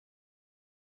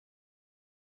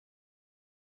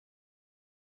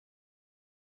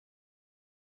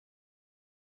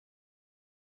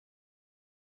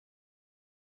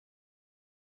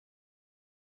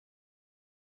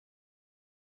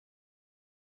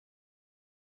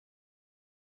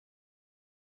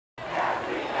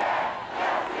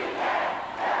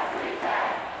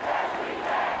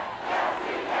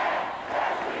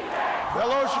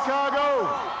Chicago!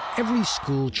 Every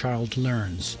school child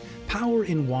learns power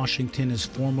in Washington is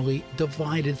formally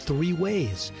divided three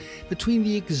ways between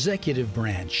the executive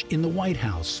branch in the White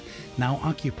House, now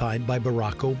occupied by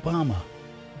Barack Obama,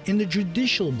 in the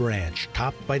judicial branch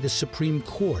topped by the Supreme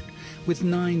Court with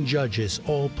 9 judges,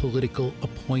 all political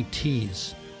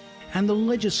appointees, and the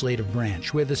legislative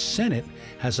branch where the Senate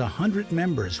has 100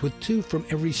 members with 2 from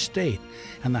every state,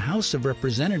 and the House of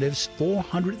Representatives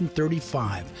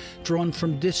 435 drawn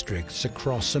from districts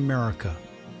across America.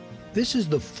 This is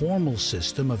the formal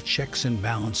system of checks and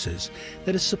balances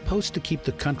that is supposed to keep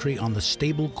the country on the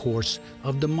stable course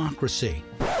of democracy.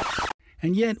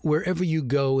 And yet, wherever you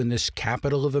go in this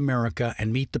capital of America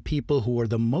and meet the people who are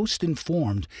the most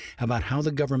informed about how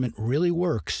the government really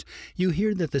works, you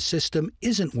hear that the system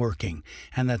isn't working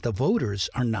and that the voters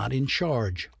are not in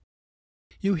charge.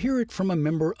 You hear it from a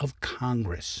member of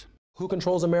Congress. Who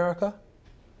controls America?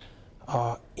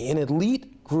 An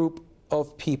elite group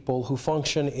of people who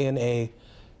function in a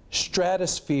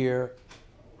stratosphere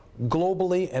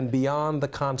globally and beyond the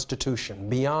Constitution,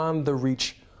 beyond the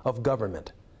reach of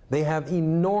government. They have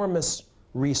enormous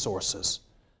resources.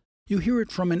 You hear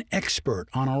it from an expert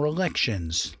on our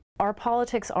elections. Our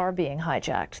politics are being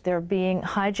hijacked. They're being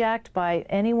hijacked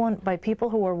by people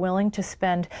who are willing to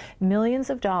spend millions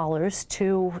of dollars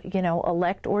to,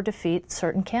 elect or defeat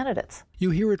certain candidates.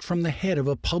 You hear it from the head of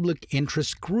a public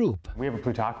interest group. We have a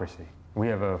plutocracy. We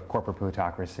have a corporate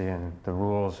plutocracy, and the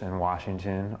rules in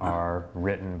Washington are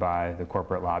written by the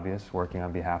corporate lobbyists working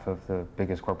on behalf of the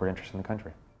biggest corporate interests in the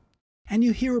country. And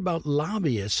you hear about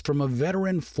lobbyists from a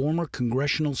veteran former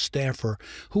congressional staffer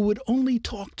who would only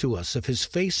talk to us if his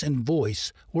face and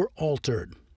voice were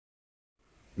altered.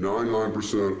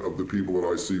 99% of the people that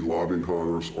I see lobbying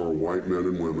Congress are white men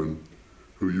and women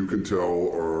who you can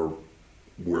tell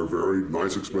wear very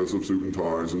nice, expensive suit and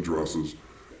ties and dresses,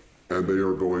 and they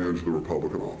are going into the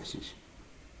Republican offices.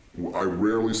 I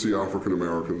rarely see African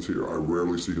Americans here. I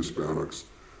rarely see Hispanics.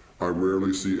 I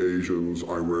rarely see Asians.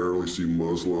 I rarely see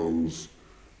Muslims.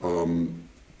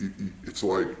 It's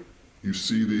like you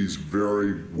see these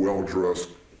very well-dressed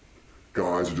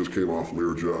guys who just came off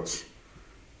Learjets,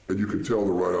 and you can tell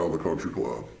they're right out of the country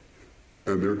club.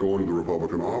 And they're going to the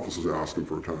Republican offices asking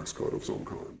for a tax cut of some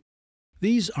kind.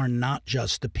 These are not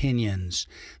just opinions.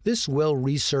 This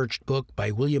well-researched book by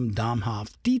William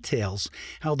Domhoff details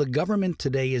how the government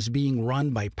today is being run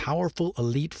by powerful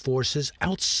elite forces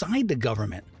outside the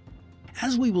government.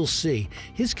 As we will see,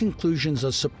 his conclusions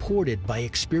are supported by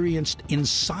experienced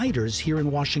insiders here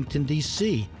in Washington,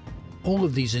 D.C. All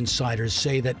of these insiders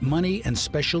say that money and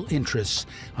special interests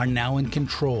are now in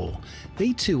control.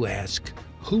 They too ask,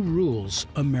 who rules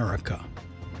America?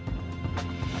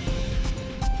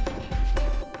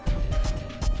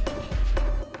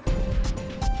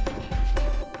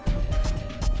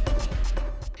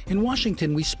 In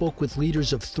Washington, we spoke with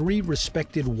leaders of 3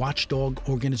 respected watchdog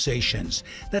organizations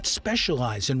that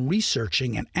specialize in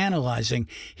researching and analyzing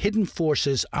hidden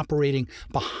forces operating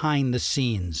behind the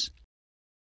scenes.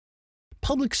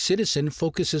 Public Citizen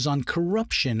focuses on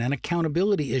corruption and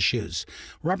accountability issues.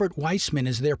 Robert Weissman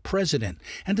is their president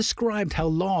and described how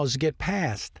laws get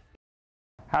passed.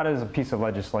 How does a piece of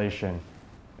legislation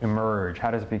emerge?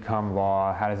 How does it become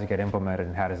law? How does it get implemented?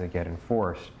 And how does it get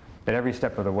enforced? At every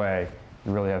step of the way,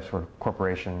 you really have sort of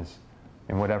corporations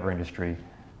in whatever industry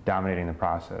dominating the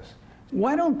process.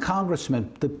 Why don't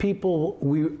congressmen, the people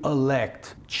we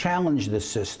elect, challenge this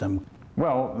system?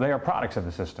 Well, they are products of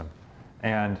the system.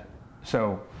 And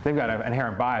so they've got an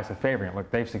inherent bias of favoring it.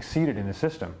 Look, they've succeeded in the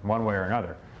system one way or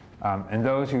another. And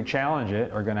those who challenge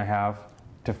it are going to have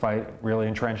to fight really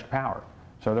entrenched power.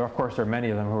 So of course, there are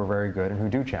many of them who are very good and who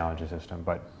do challenge the system.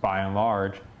 But by and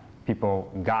large,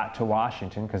 people got to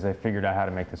Washington because they figured out how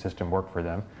to make the system work for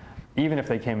them. Even if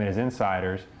they came in as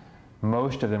insiders,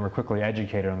 most of them were quickly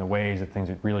educated on the ways that things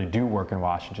really do work in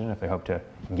Washington if they hope to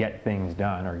get things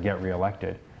done or get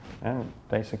reelected. And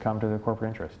they succumb to their corporate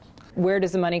interests. Where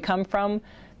does the money come from?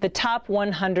 The top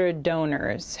 100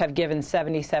 donors have given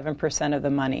 77% of the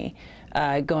money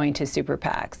going to super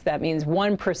PACs. That means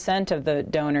 1% of the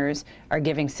donors are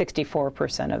giving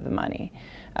 64% of the money.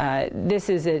 This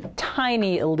is a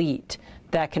tiny elite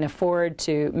that can afford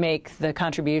to make the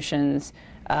contributions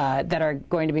that are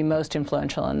going to be most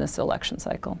influential in this election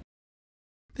cycle.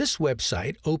 This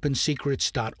website,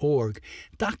 opensecrets.org,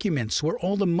 documents where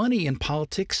all the money in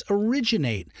politics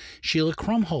originate. Sheila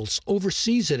Krumholtz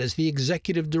oversees it as the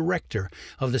executive director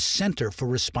of the Center for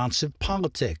Responsive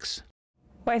Politics.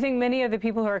 Well, I think many of the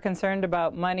people who are concerned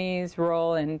about money's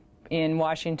role in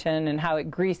Washington and how it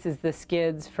greases the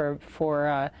skids for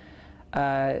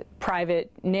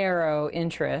private, narrow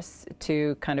interests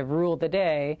to kind of rule the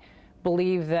day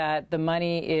believe that the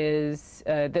money is,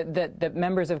 that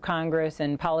members of Congress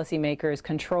and policymakers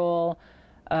control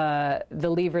the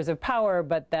levers of power,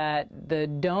 but that the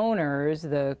donors,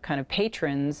 the kind of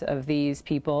patrons of these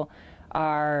people,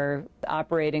 are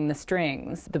operating the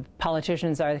strings. The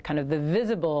politicians are kind of the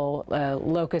visible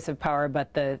locus of power,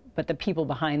 but the people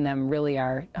behind them really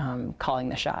are calling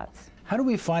the shots. How do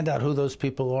we find out who those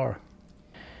people are?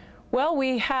 Well,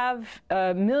 we have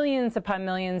millions upon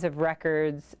millions of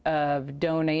records of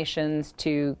donations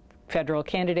to federal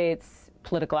candidates,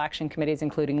 political action committees,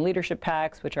 including leadership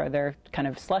PACs, which are their kind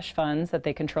of slush funds that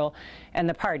they control, and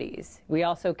the parties. We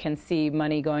also can see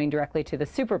money going directly to the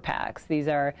super PACs. These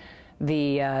are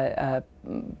the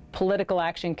political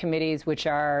action committees, which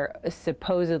are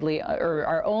supposedly or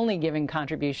are only giving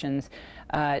contributions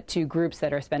to groups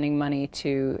that are spending money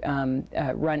to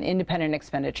run independent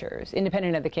expenditures,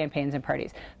 independent of the campaigns and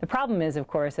parties. The problem is, of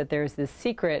course, that there's this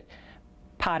secret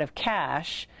pot of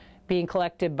cash being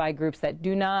collected by groups that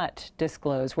do not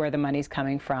disclose where the money's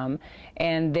coming from,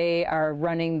 and they are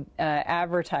running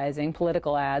advertising,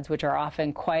 political ads, which are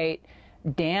often quite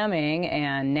damning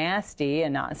and nasty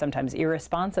and not sometimes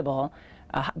irresponsible,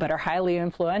 but are highly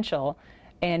influential,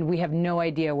 and we have no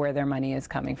idea where their money is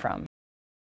coming from.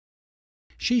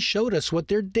 She showed us what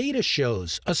their data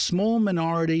shows, a small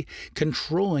minority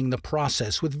controlling the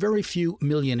process with very few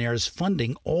millionaires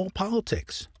funding all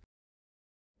politics.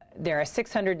 There are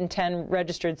 610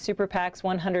 registered super PACs,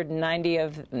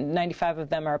 95 of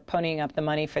them are ponying up the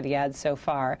money for the ads so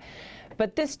far.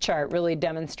 But this chart really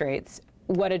demonstrates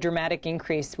what a dramatic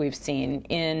increase we've seen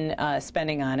in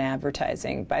spending on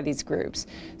advertising by these groups.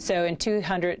 So in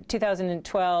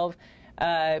 2012,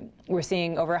 we're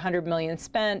seeing over 100 million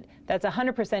spent. That's a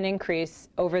 100% increase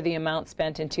over the amount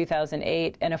spent in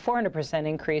 2008 and a 400%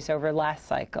 increase over last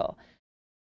cycle.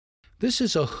 This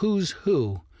is a who's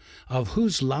who of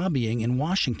who's lobbying in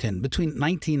Washington between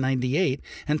 1998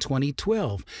 and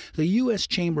 2012. The U.S.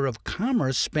 Chamber of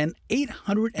Commerce spent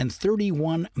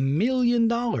 $831 million.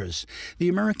 The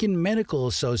American Medical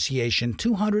Association,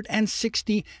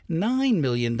 $269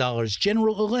 million.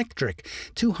 General Electric,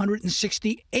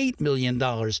 $268 million.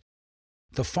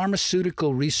 The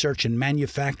Pharmaceutical Research and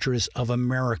Manufacturers of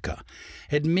America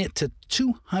admit to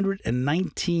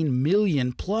 $219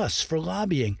 million plus for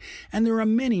lobbying, and there are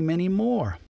many, many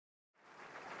more.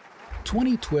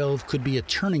 2012 could be a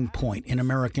turning point in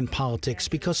American politics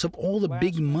because of all the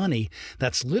big money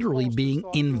that's literally being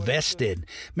invested.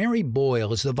 Mary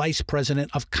Boyle is the vice president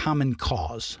of Common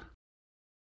Cause.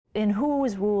 In who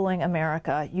is ruling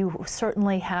America, you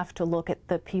certainly have to look at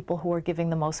the people who are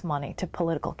giving the most money to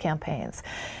political campaigns.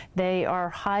 They are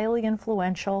highly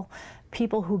influential.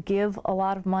 People who give a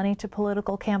lot of money to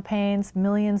political campaigns,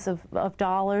 millions of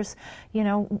dollars,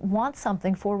 want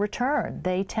something for return.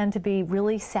 They tend to be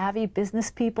really savvy business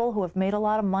people who have made a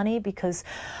lot of money because,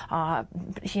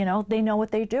 they know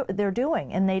what they're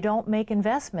doing, and they don't make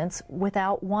investments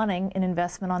without wanting an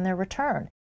investment on their return.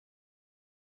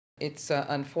 It's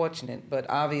unfortunate, but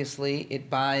obviously it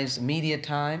buys media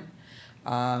time.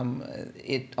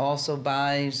 It also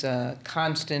buys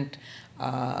constant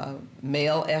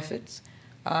mail efforts.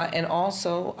 And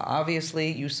also,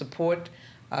 obviously, you support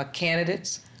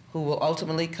candidates who will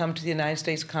ultimately come to the United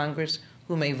States Congress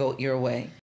who may vote your way.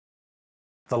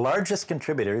 The largest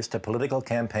contributors to political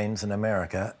campaigns in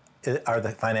America are the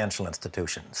financial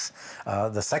institutions.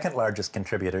 The second largest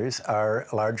contributors are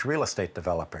large real estate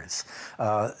developers.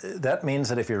 That means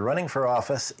that if you're running for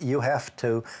office, you have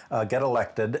to get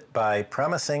elected by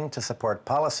promising to support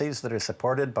policies that are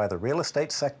supported by the real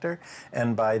estate sector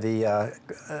and by the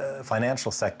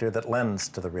financial sector that lends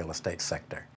to the real estate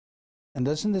sector. And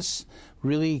doesn't this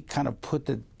really kind of put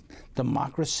the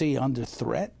democracy under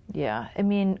threat? Yeah, I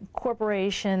mean,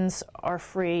 corporations are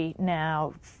free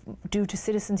now due to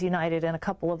Citizens United and a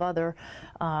couple of other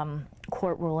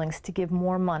court rulings to give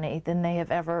more money than they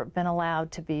have ever been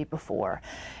allowed to be before.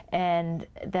 And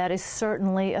that is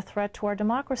certainly a threat to our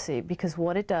democracy, because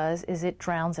what it does is it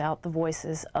drowns out the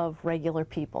voices of regular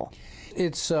people.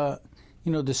 It's,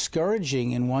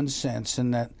 discouraging in one sense,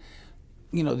 in that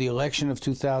the election of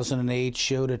 2008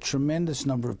 showed a tremendous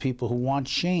number of people who want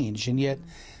change, and yet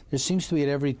there seems to be at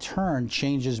every turn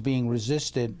change is being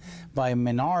resisted by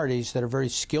minorities that are very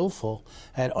skillful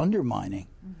at undermining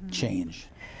change.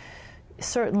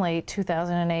 Certainly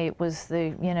 2008 was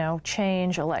the,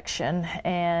 change election,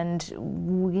 and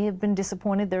we have been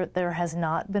disappointed there has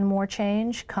not been more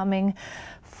change coming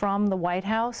from the White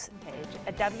House.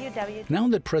 Now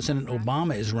that President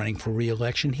Obama is running for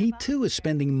re-election, he too is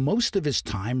spending most of his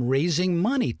time raising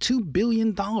money, $2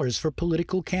 billion for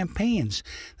political campaigns.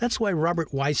 That's why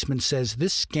Robert Weissman says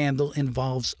this scandal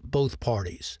involves both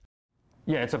parties.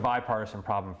 Yeah, it's a bipartisan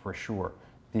problem for sure.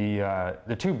 The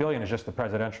 $2 billion is just the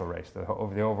presidential race. The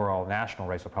overall national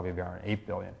race will probably be around $8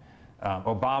 billion.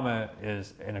 Obama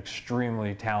is an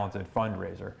extremely talented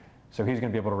fundraiser, so he's going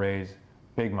to be able to raise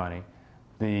big money.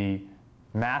 The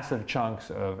massive chunks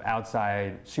of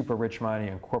outside super rich money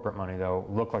and corporate money, though,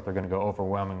 look like they're going to go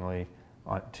overwhelmingly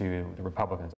to the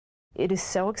Republicans. It is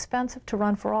so expensive to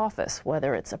run for office,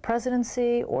 whether it's a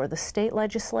presidency or the state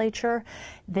legislature,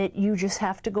 that you just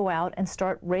have to go out and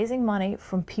start raising money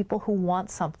from people who want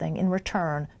something in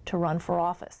return to run for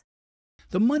office.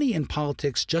 The money in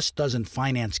politics just doesn't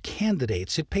finance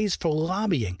candidates, it pays for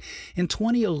lobbying. In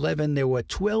 2011, there were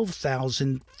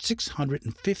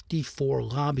 12,654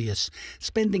 lobbyists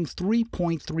spending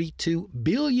 $3.32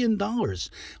 billion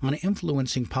on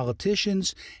influencing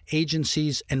politicians,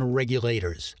 agencies, and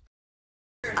regulators.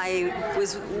 I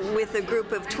was with a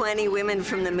group of 20 women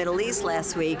from the Middle East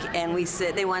last week, and we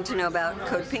said they want to know about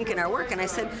Code Pink and our work, and I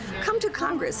said, come to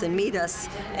Congress and meet us,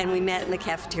 and we met in the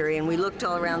cafeteria, and we looked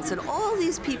all around and said, all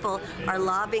these people are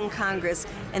lobbying Congress,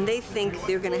 and they think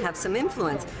they're going to have some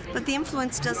influence, but the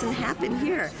influence doesn't happen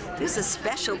here. There's a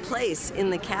special place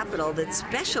in the Capitol that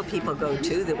special people go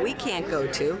to that we can't go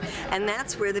to, and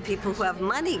that's where the people who have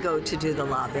money go to do the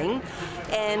lobbying,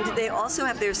 and they also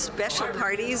have their special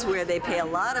parties where they pay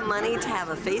a lot of money to have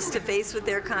a face-to-face with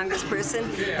their congressperson.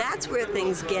 That's where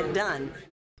things get done.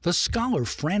 The scholar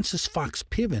Francis Fox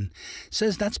Piven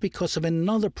says that's because of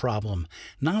another problem.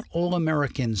 Not all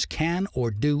Americans can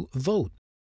or do vote.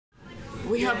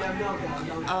 We have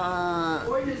a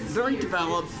very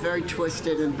developed, very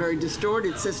twisted, and very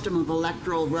distorted system of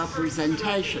electoral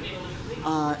representation.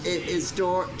 It is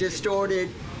distorted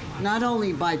not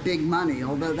only by big money,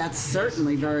 although that's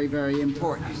certainly very, very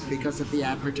important because of the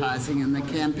advertising and the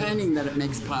campaigning that it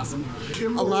makes possible.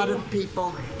 A lot of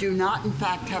people do not, in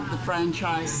fact, have the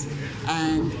franchise,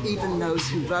 and even those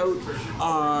who vote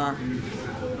are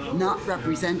not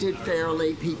represented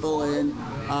fairly. People in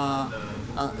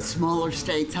smaller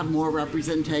states have more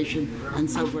representation, and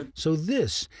so forth. So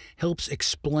this helps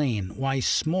explain why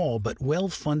small but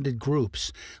well-funded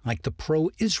groups like the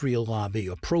pro-Israel lobby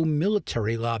or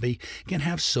pro-military lobby can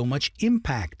have so much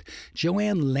impact.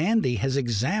 Joanne Landy has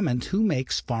examined who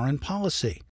makes foreign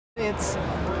policy. It's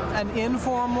an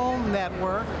informal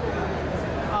network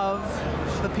of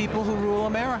the people who rule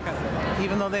America,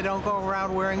 even though they don't go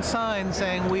around wearing signs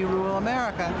saying "We rule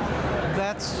America."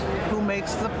 That's who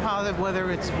makes the policy,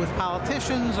 whether it's with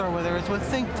politicians or whether it's with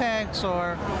think tanks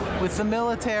or with the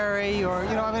military, or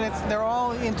they're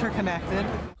all interconnected.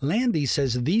 Landy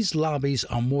says these lobbies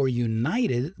are more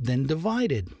united than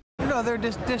divided. There are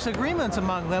disagreements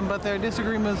among them, but there are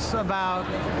disagreements about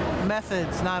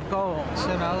methods, not goals.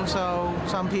 So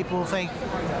some people think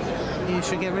you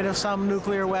should get rid of some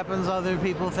nuclear weapons. Other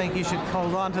people think you should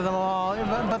hold on to them all.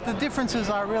 But the differences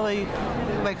are really,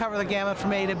 they cover the gamut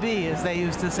from A to B, as they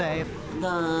used to say.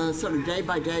 The sort of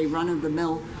day-by-day,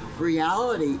 run-of-the-mill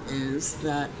reality is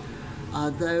that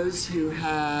those who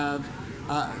have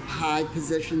high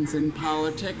positions in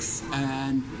politics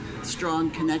and strong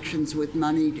connections with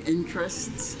moneyed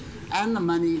interests, and the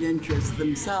moneyed interests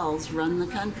themselves run the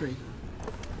country.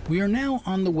 We are now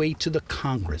on the way to the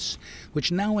Congress,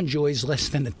 which now enjoys less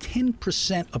than a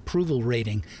 10% approval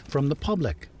rating from the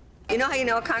public. You know how you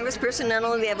know a congressperson? Not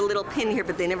only do they have a little pin here,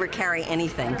 but they never carry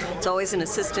anything. It's always an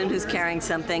assistant who's carrying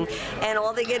something, and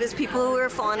all they get is people who are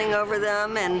fawning over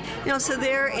them, and so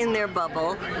they're in their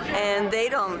bubble, and they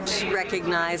don't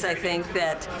recognize, I think,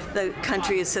 that the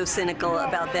country is so cynical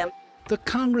about them. The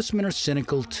congressmen are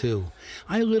cynical, too.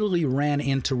 I literally ran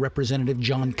into Representative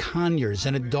John Conyers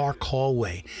in a dark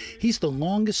hallway. He's the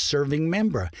longest-serving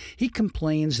member. He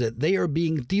complains that they are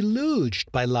being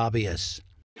deluged by lobbyists.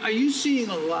 Are you seeing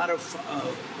a lot of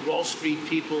Wall Street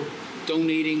people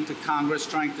donating to Congress,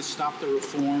 trying to stop the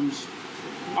reforms?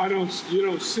 You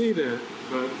don't see that,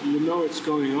 but you know it's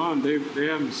going on. They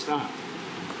haven't stopped.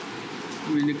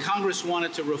 I mean, the Congress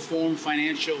wanted to reform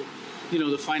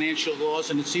the financial laws,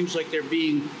 and it seems like they're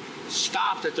being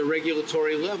stopped at the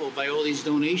regulatory level by all these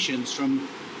donations from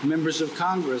members of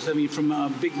Congress. I mean, from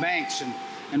big banks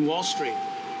and Wall Street.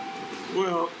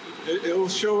 Well, it'll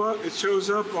show up. It shows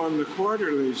up on the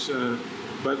quarterlies,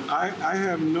 but I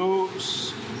have no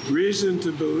reason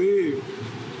to believe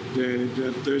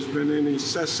that there's been any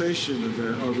cessation of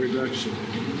that, or reduction.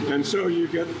 And so you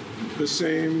get the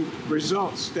same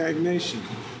result, stagnation.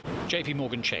 JP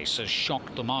Morgan Chase has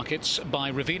shocked the markets by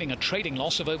revealing a trading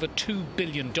loss of over $2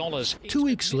 billion. 2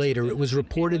 weeks later, it was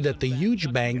reported that the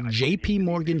huge bank JP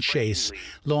Morgan Chase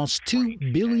lost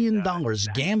 $2 billion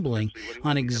gambling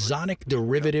on exotic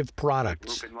derivative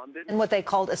products. And what they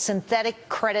called a synthetic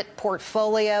credit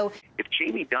portfolio. If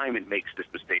Jamie Dimon makes this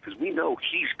mistake, because we know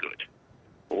he's good,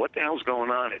 but what the hell's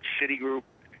going on at Citigroup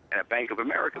and at Bank of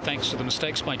America? Thanks to the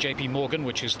mistakes by JP Morgan,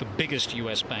 which is the biggest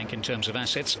U.S. bank in terms of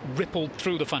assets, rippled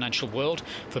through the financial world.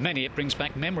 For many, it brings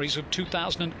back memories of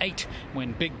 2008,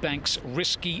 when big banks'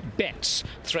 risky bets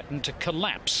threatened to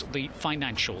collapse the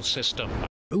financial system.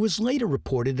 It was later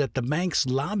reported that the bank's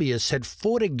lobbyists had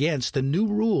fought against a new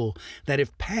rule that,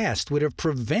 if passed, would have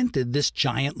prevented this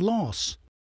giant loss.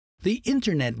 The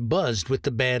internet buzzed with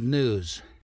the bad news.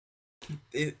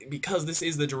 Because this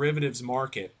is the derivatives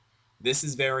market, this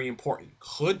is very important.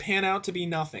 Could pan out to be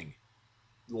nothing.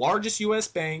 Largest U.S.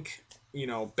 bank, you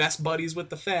know, best buddies with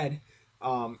the Fed,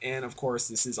 and of course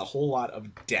this is a whole lot of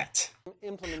debt.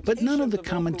 But none of the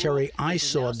commentary I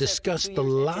saw discussed the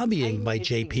lobbying by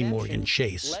JP Morgan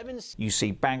Chase. You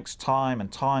see banks time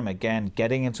and time again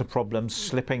getting into problems,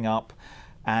 slipping up,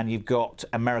 and you've got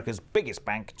America's biggest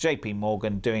bank, JP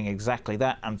Morgan, doing exactly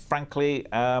that, and frankly,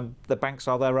 the banks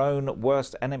are their own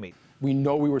worst enemy. We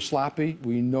know we were sloppy,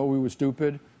 we know we were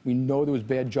stupid, we know there was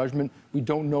bad judgment. We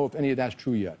don't know if any of that's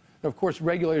true yet. Now, of course,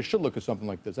 regulators should look at something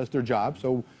like this. That's their job.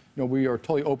 So, you know, we are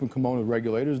totally open kimono with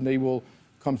regulators, and they will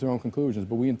come to their own conclusions.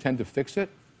 But we intend to fix it,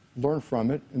 learn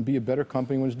from it, and be a better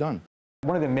company when it's done.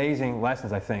 One of the amazing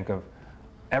lessons, I think, of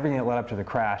everything that led up to the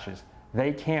crash is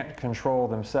they can't control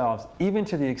themselves, even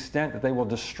to the extent that they will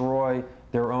destroy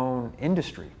their own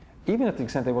industry, even to the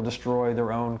extent they will destroy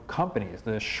their own companies.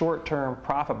 The short-term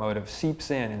profit motive seeps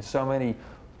in so many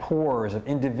pores of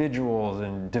individuals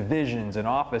and divisions and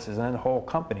offices and then whole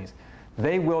companies.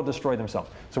 They will destroy themselves.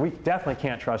 So we definitely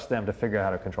can't trust them to figure out how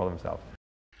to control themselves.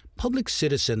 Public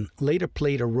Citizen later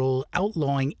played a role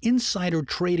outlawing insider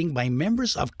trading by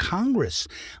members of Congress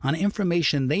on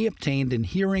information they obtained in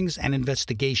hearings and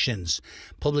investigations.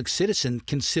 Public Citizen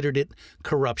considered it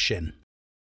corruption.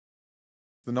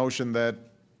 The notion that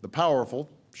the powerful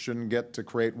shouldn't get to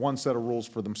create one set of rules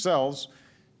for themselves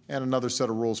and another set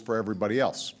of rules for everybody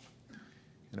else.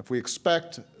 And if we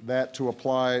expect that to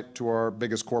apply to our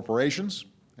biggest corporations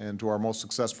and to our most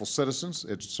successful citizens,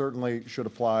 it certainly should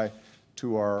apply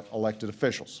to our elected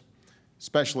officials,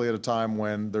 especially at a time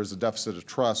when there's a deficit of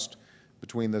trust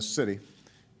between this city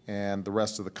and the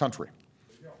rest of the country.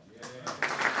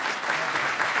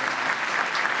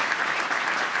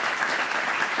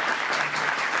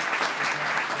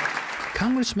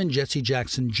 Congressman Jesse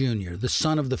Jackson Jr., the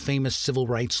son of the famous civil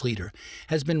rights leader,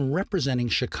 has been representing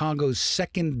Chicago's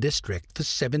 2nd District for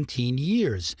 17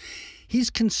 years.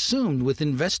 He's consumed with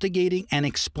investigating and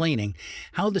explaining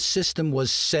how the system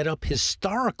was set up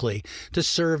historically to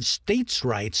serve states'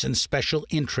 rights and special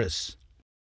interests.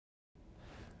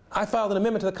 I filed an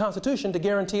amendment to the Constitution to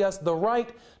guarantee us the right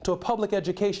to a public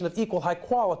education of equal high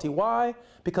quality. Why?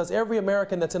 Because every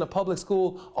American that's in a public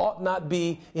school ought not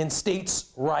be in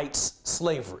states' rights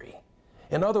slavery.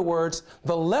 In other words,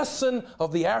 the lesson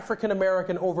of the African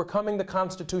American overcoming the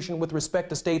Constitution with respect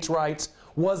to states' rights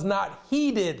was not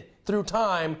heeded through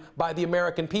time by the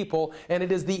American people, and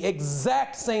it is the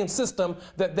exact same system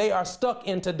that they are stuck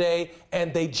in today,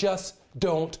 and they just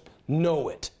don't know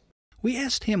it. We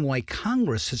asked him why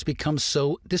Congress has become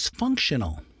so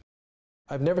dysfunctional.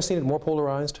 I've never seen it more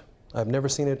polarized. I've never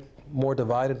seen it more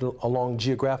divided along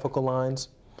geographical lines,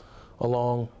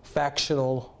 along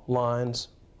factional lines,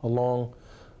 along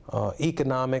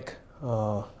economic,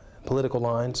 political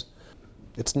lines.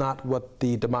 It's not what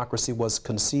the democracy was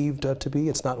conceived to be.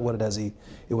 It's not what it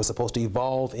was supposed to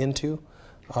evolve into.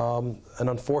 And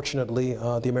unfortunately,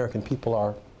 the American people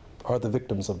are the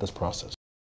victims of this process.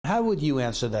 How would you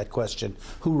answer that question?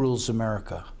 Who rules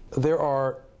America? There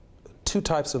are two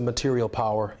types of material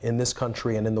power in this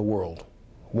country and in the world.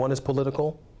 One is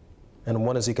political and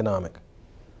one is economic.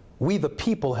 We, the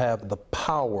people, have the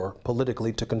power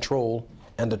politically to control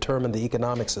and determine the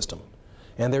economic system.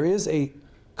 And there is a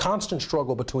constant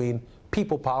struggle between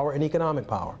people power and economic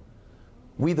power.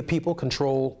 We, the people,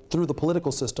 control, through the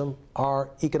political system,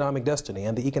 our economic destiny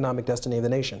and the economic destiny of the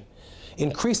nation.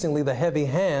 Increasingly, the heavy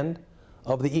hand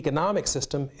of the economic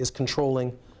system is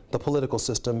controlling the political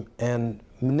system and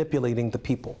manipulating the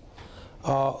people.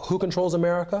 Who controls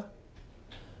America?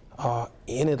 An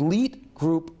elite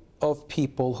group of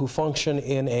people who function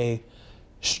in a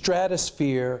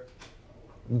stratosphere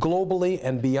globally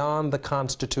and beyond the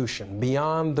Constitution,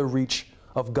 beyond the reach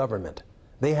of government.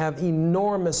 They have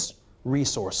enormous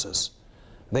resources.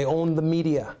 They own the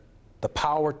media, the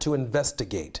power to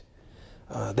investigate.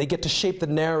 They get to shape the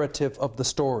narrative of the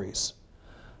stories.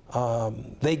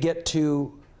 They get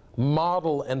to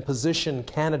model and position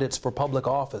candidates for public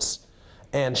office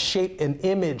and shape an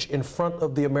image in front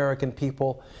of the American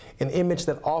people, an image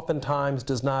that oftentimes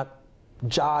does not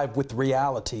jive with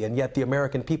reality, and yet the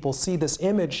American people see this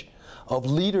image of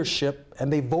leadership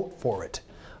and they vote for it,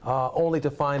 only to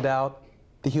find out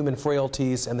the human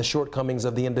frailties and the shortcomings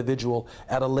of the individual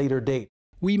at a later date.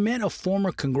 We met a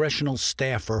former congressional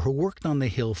staffer who worked on the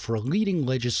Hill for a leading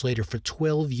legislator for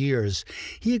 12 years.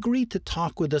 He agreed to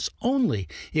talk with us only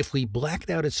if we blacked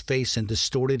out his face and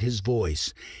distorted his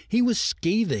voice. He was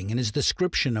scathing in his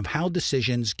description of how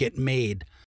decisions get made.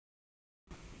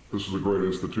 This is a great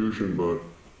institution, but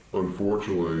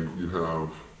unfortunately you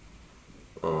have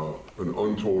an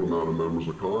untold amount of members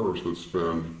of Congress that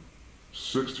spend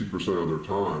 60% of their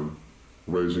time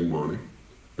raising money,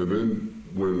 and then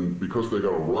because they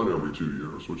got to run every 2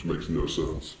 years, which makes no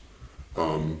sense,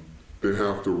 they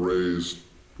have to raise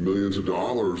millions of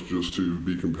dollars just to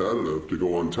be competitive, to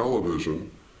go on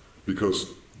television,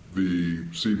 because the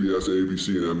CBS,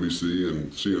 ABC, and NBC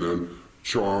and CNN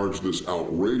charge this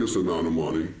outrageous amount of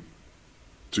money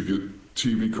to get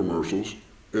TV commercials.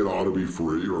 It ought to be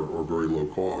free or very low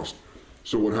cost.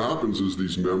 So what happens is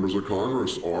these members of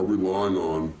Congress are relying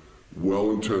on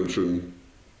well-intentioned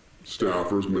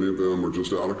staffers. Many of them are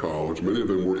just out of college. Many of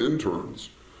them were interns,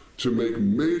 to make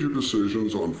major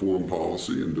decisions on foreign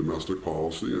policy and domestic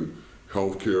policy and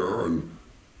health care and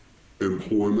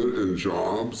employment and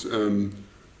jobs, and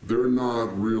they're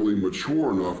not really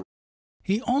mature enough.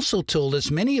 He also told us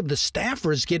many of the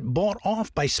staffers get bought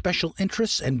off by special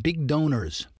interests and big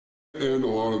donors. And a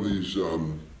lot of these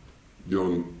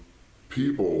young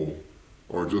people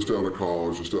are just out of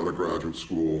college, just out of graduate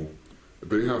school.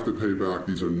 They have to pay back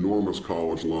these enormous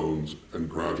college loans and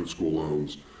graduate school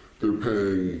loans. They're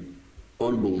paying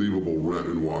unbelievable rent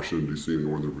in Washington, D.C. and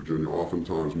Northern Virginia,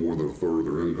 oftentimes more than a third of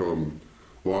their income.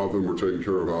 A lot of them are taken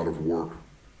care of out of work,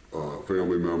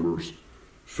 family members.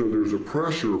 So there's a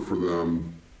pressure for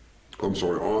them,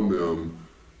 on them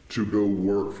to go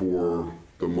work for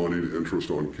the moneyed interest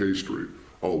on K Street.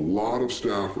 A lot of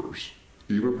staffers,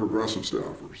 even progressive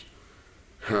staffers,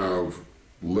 have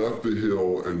left the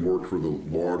Hill and worked for the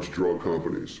large drug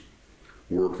companies,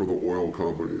 worked for the oil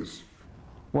companies.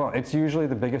 Well, it's usually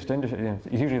the biggest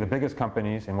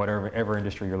companies in whatever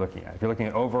industry you're looking at. If you're looking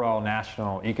at overall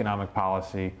national economic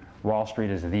policy, Wall Street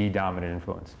is the dominant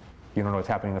influence. You don't know what's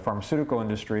happening in the pharmaceutical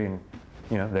industry, and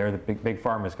they're the big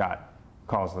pharma's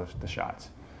calls the shots.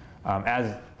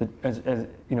 As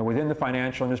within the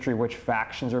financial industry, which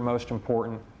factions are most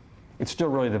important? It's still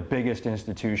really the biggest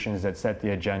institutions that set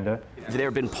the agenda. There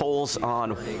have been polls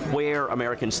on where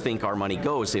Americans think our money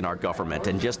goes in our government,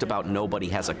 and just about nobody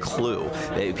has a clue.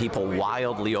 People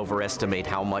wildly overestimate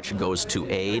how much goes to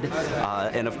aid,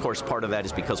 and of course part of that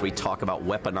is because we talk about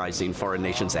weaponizing foreign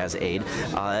nations as aid,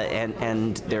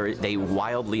 and they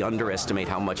wildly underestimate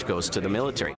how much goes to the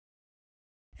military.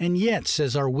 And yet,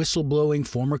 says our whistleblowing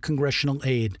former congressional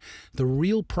aide, the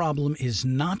real problem is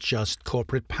not just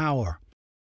corporate power.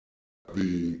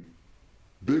 The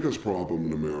biggest problem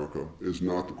in America is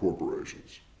not the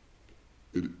corporations.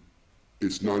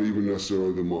 It's not even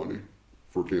necessarily the money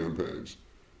for campaigns.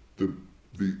 The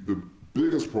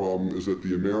biggest problem is that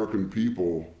the American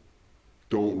people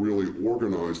don't really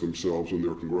organize themselves in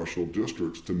their congressional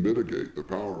districts to mitigate the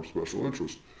power of special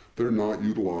interests. They're not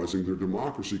utilizing their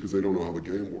democracy because they don't know how the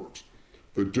game works.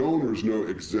 The donors know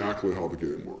exactly how the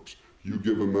game works. You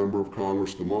give a member of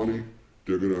Congress the money,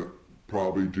 they're going to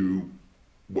probably do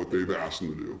what they've asked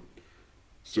them to do.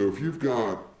 So if you've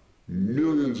got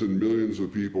millions and millions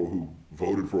of people who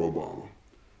voted for Obama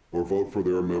or vote for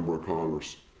their member of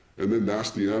Congress, and then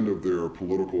that's the end of their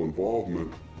political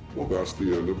involvement, well, that's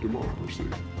the end of democracy.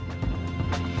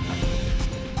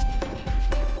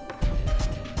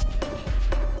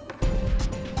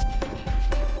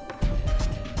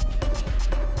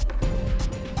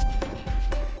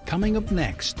 Coming up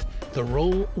next, the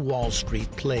role Wall Street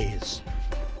plays.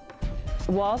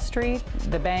 Wall Street,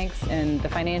 the banks, and the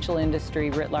financial industry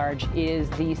writ large is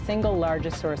the single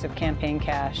largest source of campaign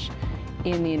cash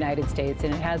in the United States,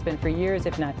 and it has been for years,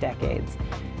 if not decades.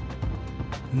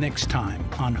 Next time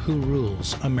on Who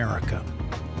Rules America?